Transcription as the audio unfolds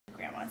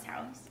mom's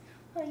house.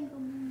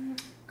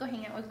 Go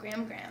hang out with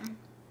Graham.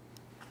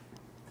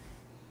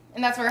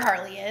 And that's where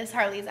Harley is.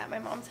 Harley's at my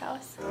mom's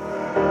house.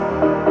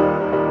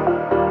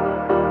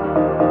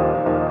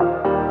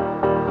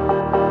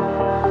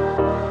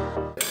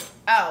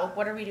 Oh,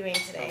 what are we doing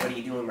today? What are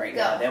you doing right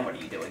now? Then what are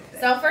you doing today?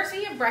 So first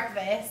we have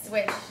breakfast,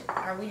 which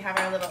we have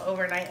our little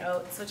overnight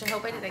oats, which I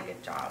hope I did a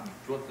good job. Do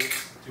you want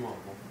this? Do you want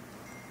one?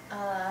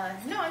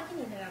 No, I can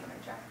eat it out of my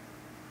jar.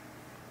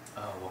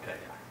 Oh, okay,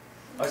 yeah.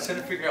 I was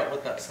trying to figure out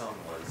what that sound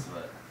was,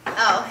 but...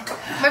 Oh,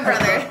 my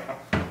brother.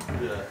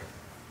 Yeah.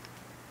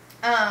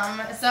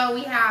 So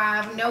we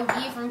have no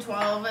ghee from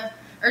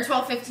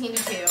 12:15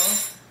 to 2.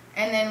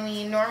 And then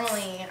we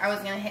normally, I was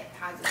going to hit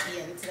pads of ghee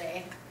in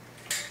today.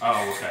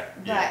 Oh, okay.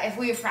 But if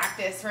we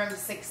practice from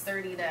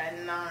 6:30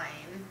 to 9.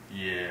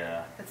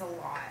 Yeah. That's a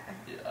lot.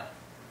 Yeah.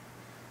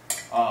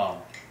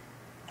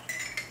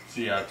 So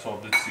yeah,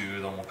 12 to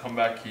 2, then we'll come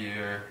back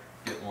here,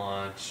 get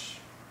lunch.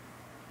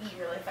 Eat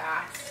really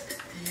fast.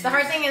 The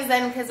hard thing is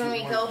then, because when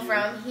we go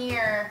from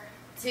here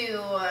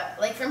to,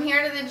 like from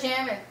here to the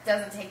gym, it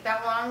doesn't take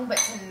that long, but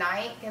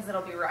tonight, because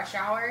it'll be rush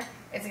hour,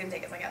 it's going to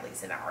take us like at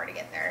least an hour to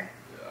get there.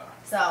 Yeah.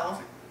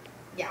 So,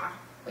 yeah,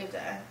 we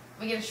get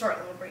a short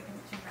little break in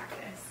between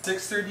practice.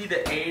 6:30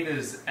 to 8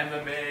 is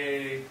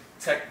MMA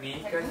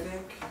technique, I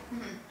think.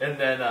 Mm-hmm. And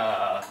then,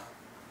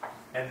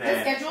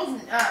 The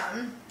schedule's,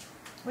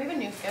 we have a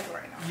new schedule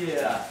right now.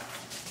 Yeah.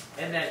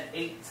 And then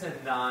 8 to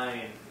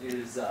 9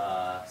 is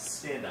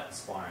stand-up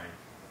sparring.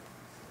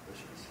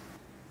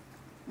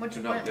 What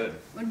Turned out good.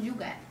 What did you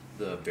get?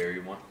 The berry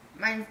one.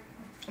 Mine's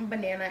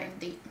banana and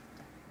date.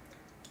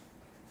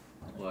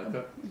 Like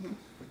that? Mm-hmm.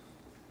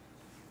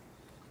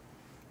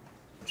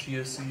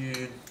 Chia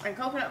seed. And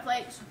coconut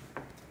flakes.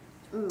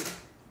 Ooh,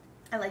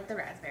 I like the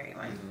raspberry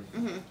one.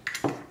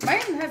 Mm-hmm.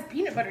 Mine has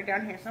peanut butter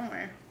down here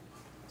somewhere.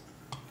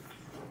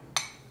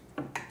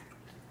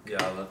 Yeah,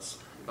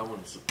 that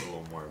one's a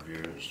little more of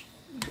yours.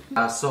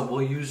 So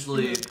we'll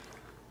usually,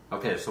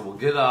 so we'll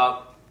get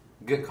up,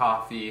 get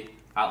coffee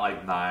at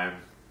like 9,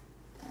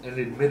 and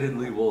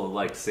admittedly we'll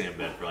like stay in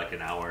bed for like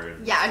an hour.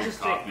 And yeah,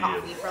 just drink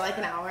coffee for like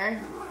an hour.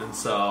 And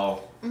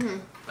so,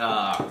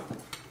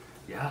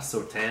 yeah,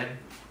 so 10.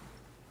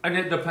 And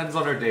it depends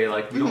on our day.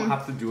 Like we don't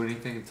have to do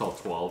anything until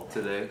 12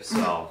 today.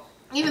 So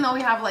even though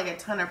we have like a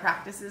ton of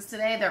practices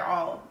today, they're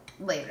all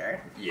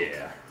later.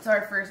 Yeah.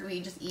 So we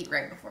just eat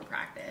right before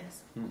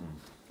practice.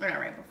 Or not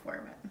right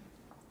before,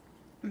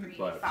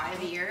 but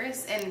 5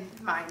 years, and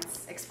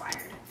mine's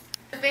expired.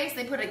 Your face,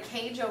 they put a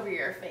cage over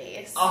your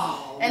face.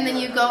 Oh. And then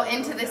you go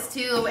into this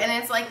tube, and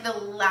it's like the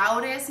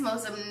loudest,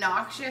 most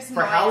obnoxious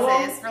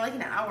noises for like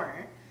an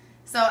hour.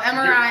 So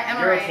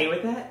MRI. You're okay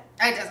with that?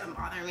 It doesn't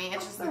bother me.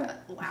 It's just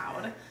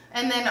loud.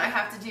 And then I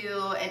have to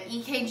do an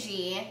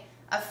EKG,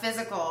 a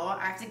physical.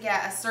 I have to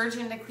get a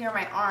surgeon to clear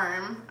my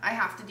arm. I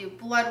have to do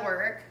blood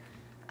work.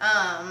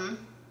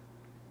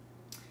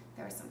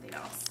 There was something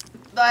else.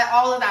 But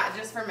all of that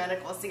just for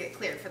medicals to get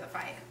cleared for the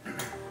fight.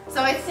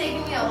 So it's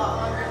taking me a lot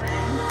longer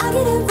than... I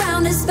get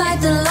around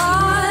despite the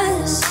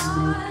loss.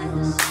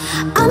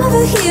 I'm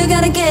over here,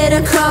 gotta get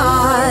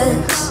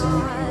across.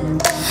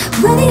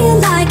 Whether you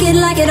like it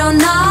or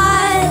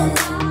not,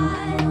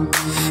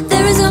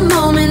 there is a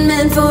moment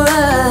meant for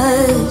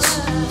us.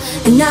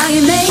 And now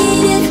you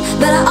made it,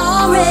 but I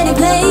already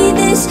played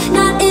this.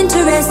 Not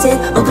interested,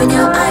 open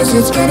your eyes,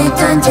 let's get it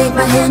done. Take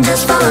my hand,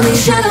 just follow me,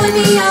 shadowing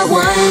me, I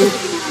won.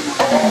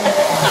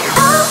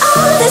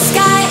 Oh, the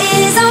sky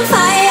is on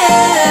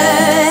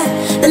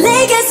fire. The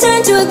lake has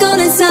turned to a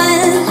golden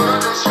sun.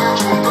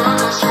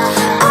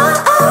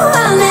 Oh,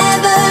 I'll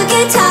never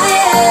get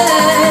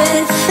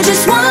tired. I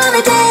just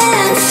wanna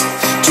dance,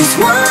 just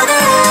wanna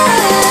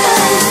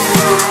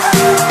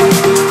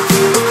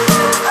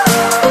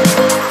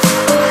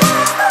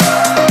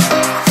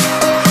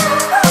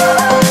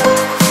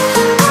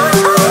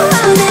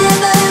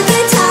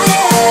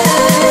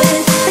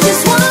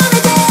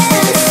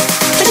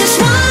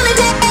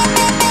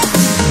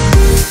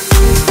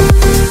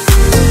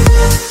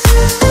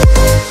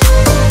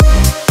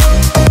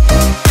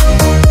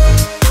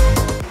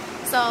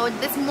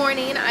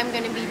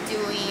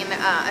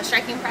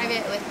striking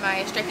private with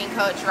my striking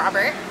coach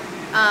Robert,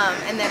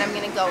 and then I'm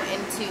gonna go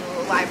into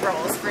live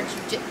rolls for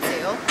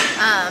jiu-jitsu.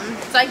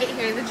 So I get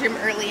here to the gym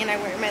early and I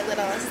wear my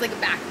little, this is like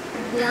a back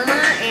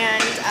warmer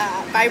and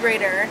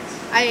vibrator.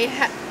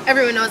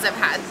 Everyone knows I've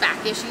had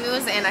back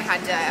issues and I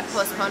had to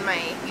postpone my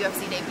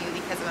UFC debut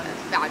because of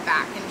a bad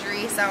back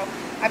injury. So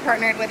I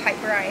partnered with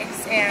Hyper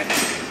Ice, and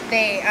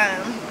they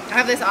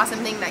have this awesome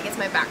thing that gets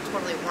my back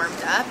totally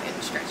warmed up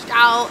and stretched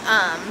out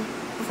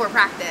before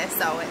practice,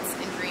 so it's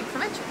injury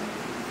prevention.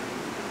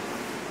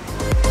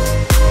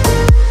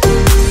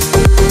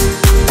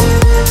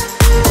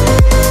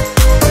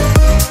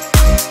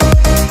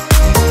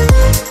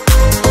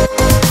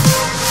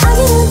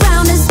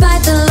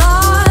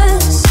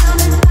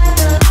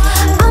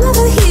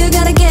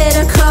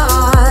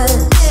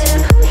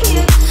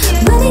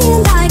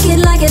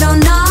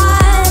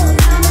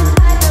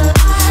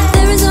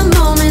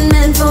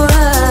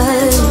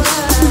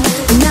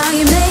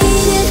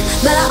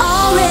 But I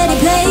already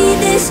played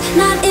just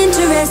not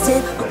interested.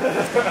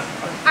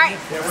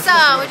 Alright, so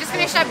we just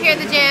finished up here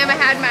at the gym. I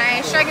had my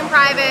striking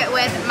private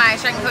with my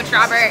striking coach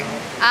Robert.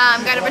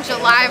 Got a bunch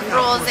of live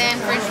rolls in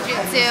for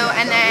jiu-jitsu,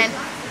 and then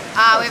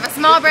we have a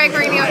small break,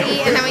 we're gonna go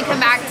eat, and then we come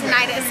back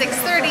tonight at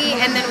 6:30,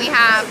 and then we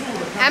have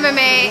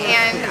MMA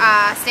and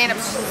stand-up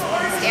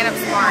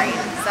sparring.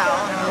 So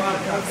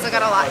still got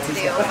a lot to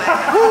do, but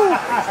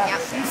yeah.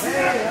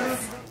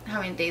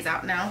 How many days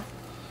out now?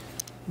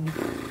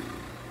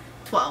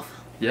 12.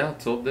 Yeah,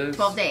 12 days.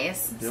 12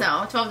 days. Yep.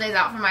 So 12 days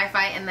out from my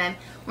fight, and then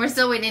we're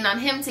still waiting on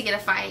him to get a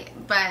fight,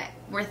 but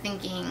we're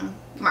thinking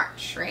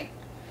March, right?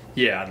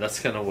 Yeah, that's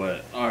kind of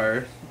what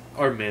our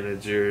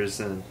managers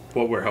and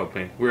what we're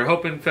hoping. We're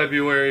hoping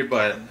February,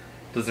 but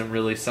doesn't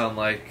really sound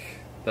like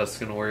that's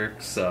gonna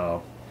work.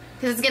 So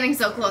because it's getting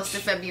so close to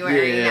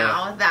February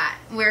now that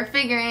we're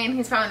figuring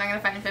he's probably not gonna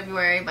fight in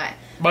February, but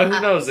who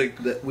knows? Like,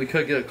 we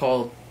could get a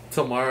call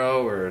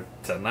tomorrow or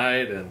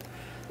tonight, and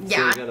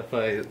so we gotta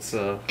fight.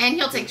 So and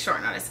he'll take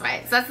short notice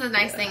fights. That's the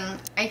nice thing,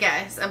 I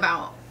guess,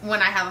 about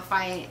when I have a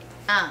fight.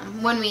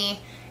 When we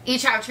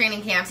each have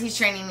training camps, he's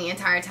training the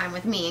entire time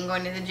with me and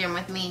going to the gym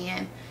with me,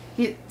 and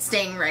he's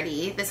staying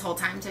ready this whole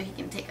time so he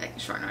can take like a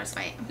short notice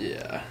fight.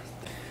 Yeah.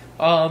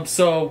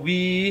 So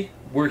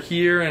we're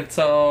here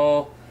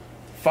until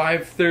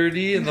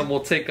 5:30, and then we'll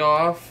take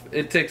off.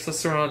 It takes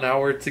us around an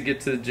hour to get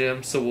to the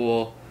gym,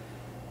 so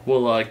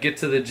we'll get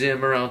to the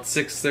gym around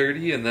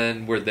 6:30, and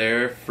then we're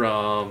there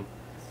from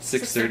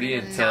 6:30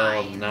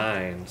 until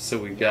 9. So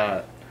we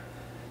got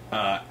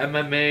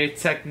MMA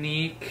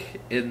technique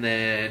and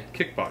then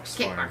kickbox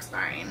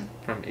sparring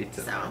from 8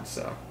 to 9.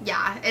 So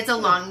yeah, it's a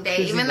long day.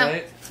 Busy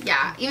night.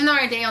 Even though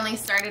our day only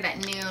started at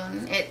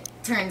noon, it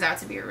turns out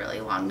to be a really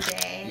long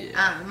day.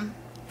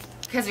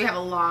 Because we have a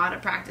lot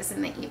of practice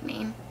in the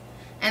evening.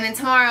 And then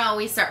tomorrow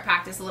we start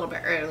practice a little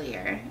bit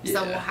earlier.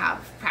 So we'll have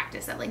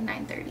practice at like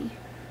 9:30.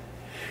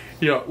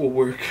 Yeah, we'll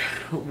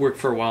work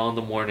for a while in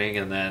the morning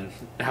and then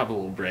have a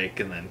little break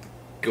and then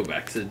go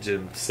back to the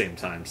gym same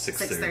time,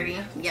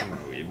 6:30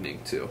 tomorrow evening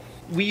too.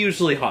 We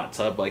usually hot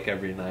tub like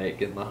every night,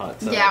 get in the hot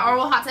tub. Yeah, or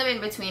we'll hot tub in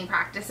between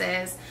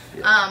practices.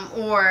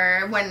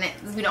 Or when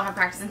we don't have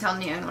practice until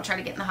noon, we'll try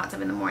to get in the hot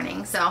tub in the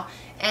morning. So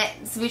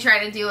we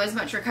try to do as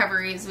much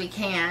recovery as we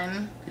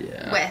can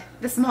with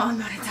the small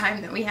amount of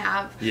time that we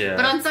have. Yeah.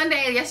 But on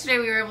yesterday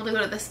we were able to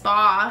go to the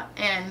spa,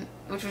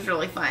 which was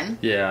really fun.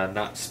 Yeah,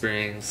 Knot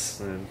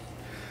Springs. And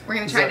we're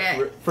gonna try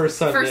to first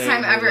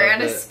time ever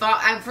at a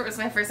spa. It was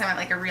my first time at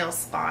like a real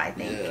spa, I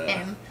think,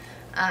 and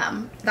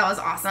that was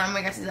awesome.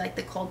 We got to do like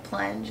the cold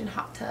plunge and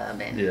hot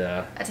tub and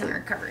a ton of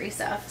recovery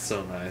stuff.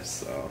 So nice.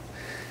 So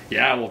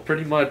yeah, well,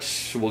 pretty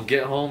much we'll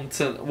get home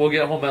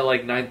at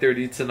like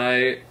 9:30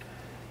 tonight.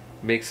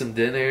 Make some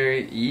dinner,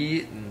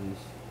 eat, and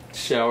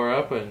shower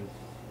up and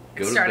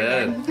go to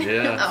bed.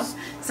 Yeah,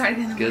 start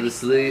again. Go to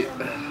sleep.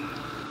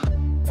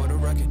 For the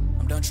record,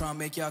 I'm done trying to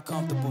make y'all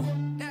comfortable.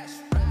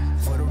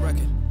 For the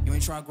record, you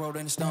ain't trying to grow,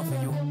 then it's done for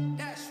you.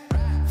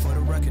 For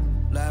the record,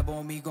 lab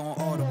on me going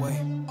all the way.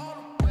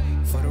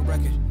 For the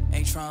record,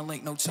 ain't trying to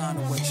link, no time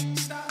to waste.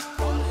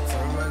 For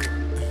the record,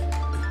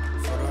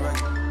 for the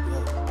record,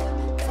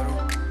 for the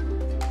record,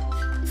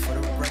 for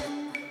the record,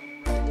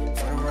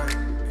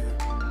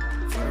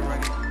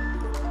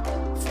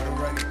 for the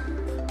record.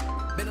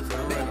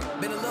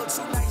 Been a little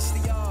too nice to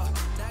y'all.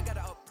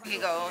 You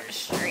go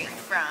straight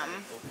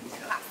from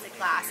class to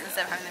class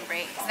instead of having the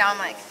break. Because now I'm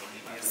like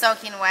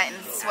soaking wet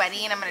and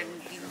sweaty, and I'm going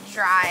to be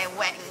dry,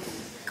 wet, and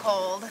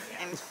cold,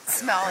 and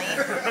smelly,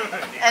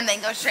 and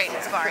then go straight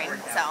into sparring.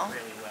 So,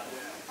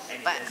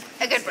 but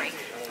a good break.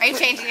 Are you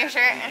changing your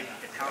shirt?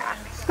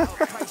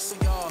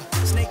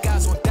 Snake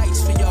eyes on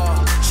dice for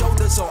y'all.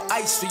 Shoulders on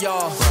ice for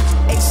y'all.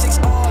 A6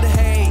 all the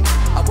hate.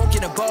 I woke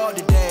in a bar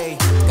today.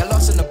 Got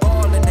lost in the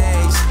ball and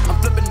A's. I'm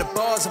flipping the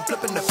bars, I'm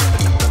flipping the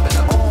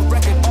on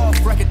record,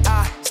 off record.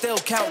 I still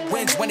count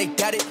wins when they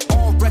got it.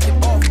 On record,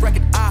 off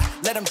record. I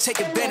let them take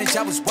advantage.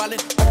 I was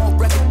wildin'. On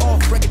record,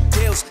 off record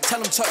deals.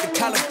 Tell them talk to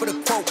Colin for the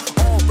quote.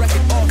 On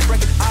record, off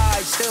record.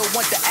 I still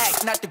want the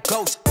act, not the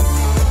ghost.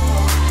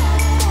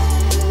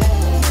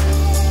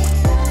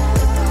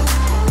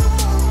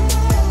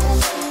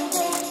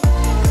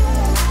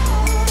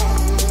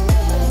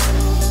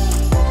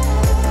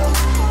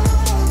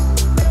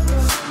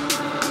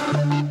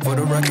 For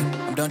the record,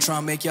 I'm done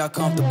trying to make y'all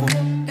comfortable.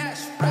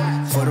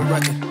 For the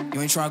record,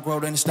 you ain't trying to grow,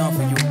 then it's done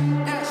for you.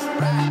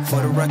 For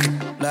the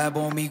record, lab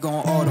on me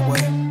going all the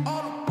way.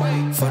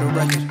 For the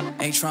record,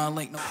 ain't trying to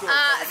link no.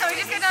 So we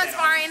just got done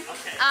sparring,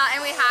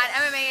 and we had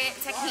MMA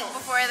technique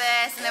before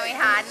this, and then we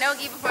had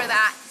no-gi before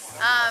that.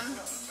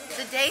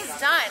 The day's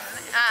done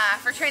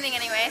for training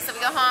anyway, so we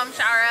go home,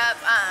 shower up.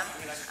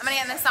 I'm gonna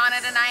get in the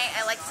sauna tonight.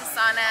 I like to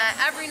sauna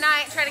every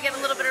night, try to get a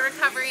little bit of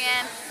recovery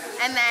in,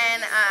 and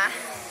then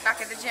back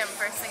at the gym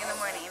first thing in the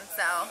morning.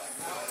 So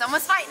it's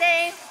almost fight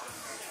day.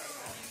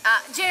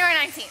 January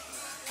 19th.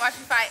 Watch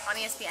me fight on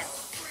ESPN.